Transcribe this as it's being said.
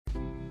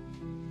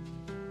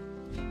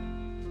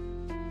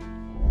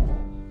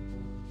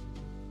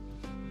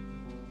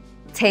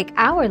Take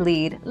our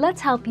lead, let's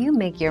help you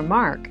make your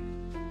mark.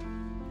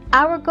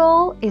 Our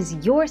goal is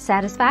your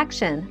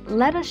satisfaction.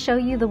 Let us show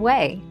you the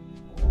way.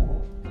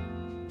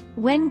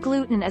 When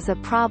gluten is a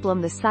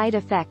problem, the side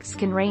effects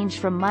can range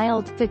from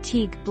mild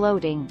fatigue,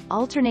 bloating,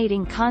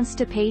 alternating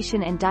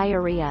constipation and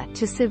diarrhea,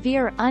 to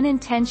severe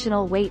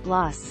unintentional weight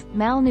loss,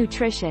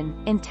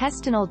 malnutrition,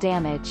 intestinal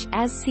damage,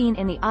 as seen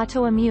in the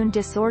autoimmune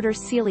disorder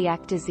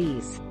celiac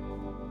disease.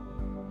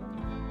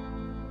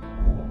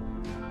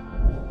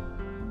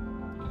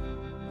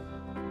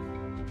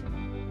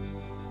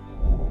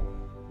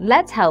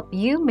 Let's help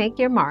you make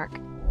your mark.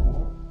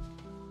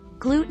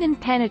 Gluten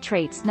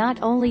penetrates not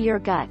only your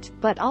gut,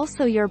 but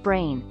also your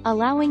brain,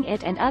 allowing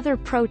it and other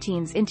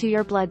proteins into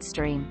your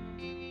bloodstream.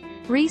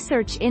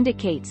 Research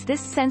indicates this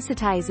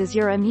sensitizes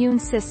your immune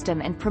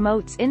system and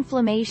promotes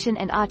inflammation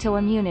and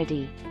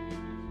autoimmunity.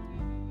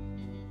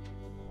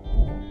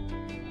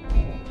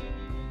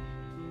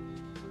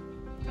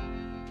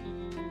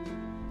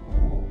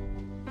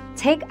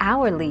 Take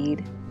our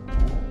lead.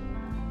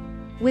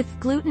 With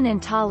gluten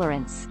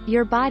intolerance,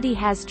 your body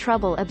has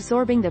trouble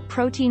absorbing the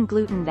protein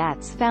gluten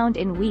that's found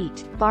in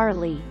wheat,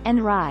 barley,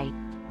 and rye.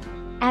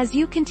 As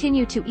you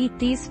continue to eat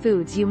these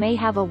foods, you may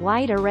have a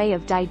wide array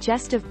of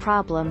digestive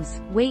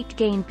problems, weight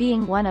gain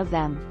being one of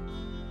them.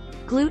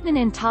 Gluten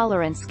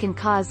intolerance can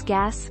cause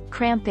gas,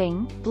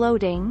 cramping,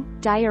 bloating,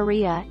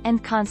 diarrhea,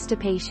 and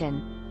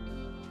constipation.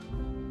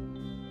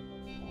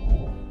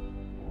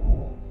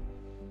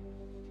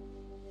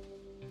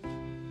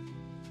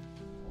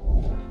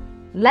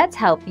 Let's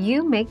help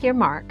you make your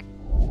mark.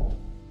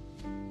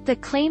 The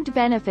claimed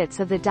benefits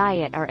of the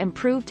diet are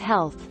improved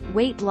health,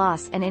 weight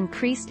loss and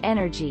increased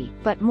energy,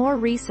 but more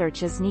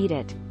research is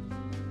needed.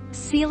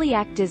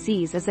 Celiac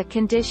disease is a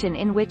condition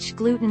in which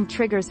gluten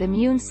triggers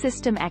immune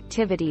system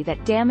activity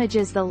that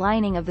damages the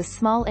lining of the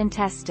small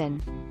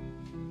intestine.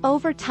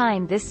 Over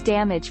time, this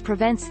damage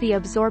prevents the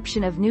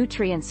absorption of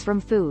nutrients from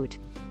food.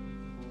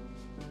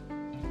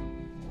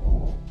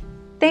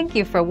 Thank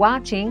you for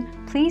watching.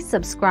 Please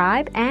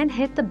subscribe and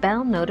hit the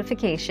bell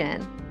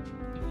notification.